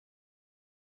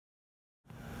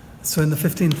So in the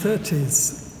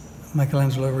 1530s,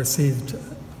 Michelangelo received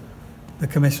the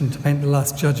commission to paint the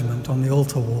Last Judgement on the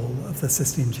altar wall of the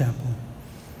Sistine Chapel.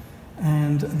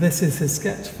 And this is his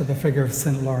sketch for the figure of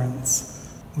St. Lawrence,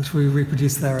 which we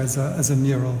reproduce there as a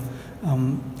mural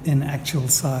in actual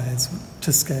size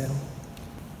to scale.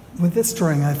 With this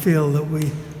drawing, I feel that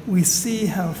we see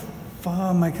how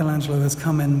far Michelangelo has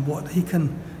come in what he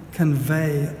can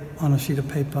convey on a sheet of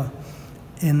paper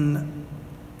in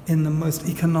the most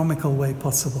economical way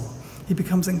possible. He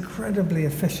becomes incredibly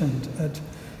efficient at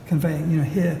conveying.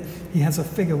 Here he has a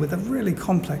figure with a really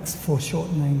complex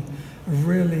foreshortening, a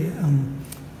really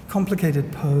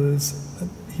complicated pose.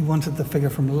 He wanted the figure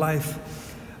from life.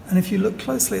 And if you look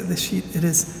closely at this sheet,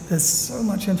 there's so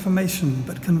much information,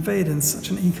 but conveyed in such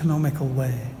an economical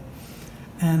way.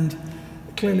 And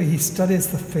clearly he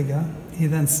studies the figure, he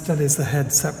then studies the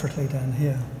head separately down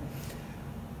here.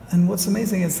 And what's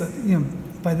amazing is that,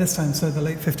 by this time, so the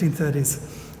late 1530s,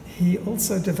 he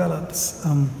also develops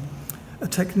a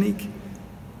technique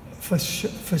for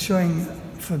showing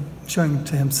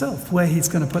to himself where he's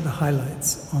going to put the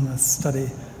highlights on a study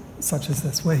such as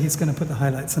this, where he's going to put the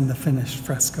highlights in the finished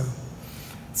fresco.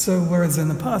 So whereas in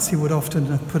the past he would often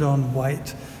have put on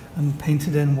white and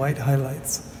painted in white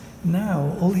highlights,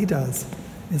 now all he does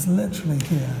is literally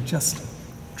here just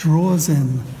draws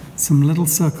in some little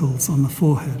circles on the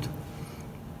forehead.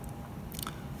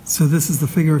 So this is the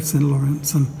figure of St.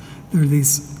 Lawrence, and there are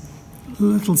these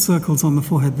little circles on the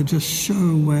forehead that just show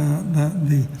where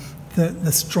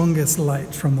the strongest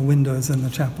light from the windows in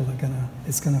the chapel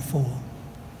is going to fall.